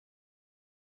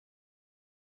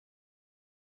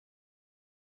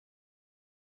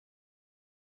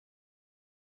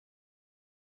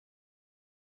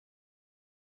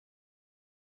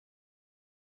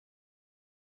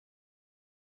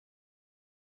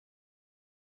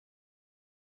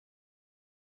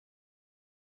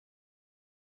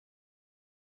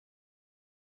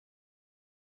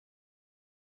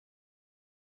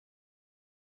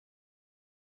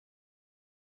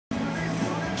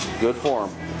Good form.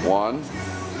 1,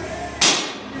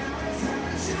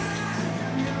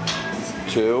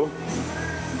 2.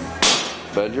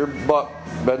 Bend your butt,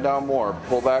 bend down more.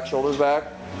 Pull back, shoulders back.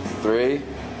 3.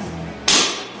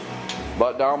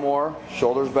 Butt down more,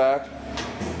 shoulders back.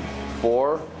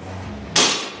 4.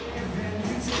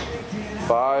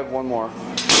 5, one more.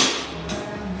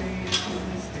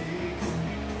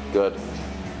 Good.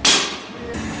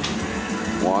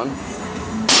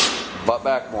 1. Butt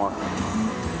back more.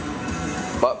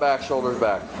 Butt back, shoulders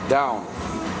back. Down.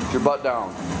 Get your butt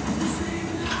down.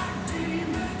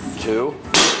 2.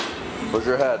 Push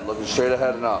your head, looking straight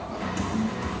ahead and up.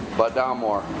 Butt down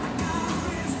more.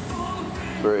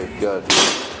 3, good.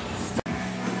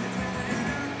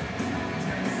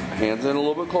 Hands in a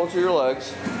little bit closer to your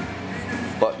legs.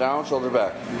 Butt down, shoulder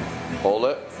back. Hold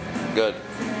it. Good.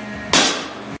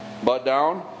 Butt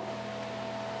down.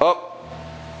 Up.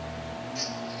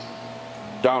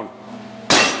 Down.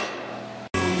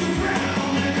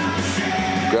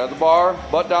 Grab the bar,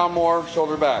 butt down more,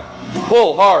 shoulder back.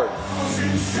 Pull hard.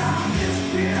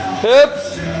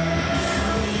 Hips.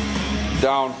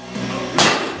 Down.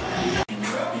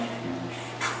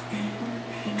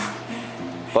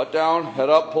 Butt down, head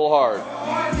up, pull hard.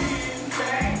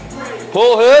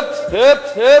 Pull hips,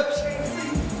 hips,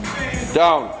 hips.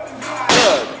 Down.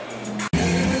 Good.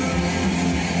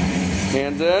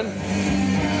 Hands in.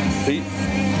 Feet.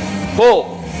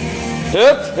 Pull.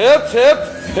 Hips, hips,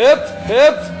 hips, hips,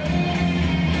 hips.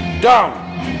 Down.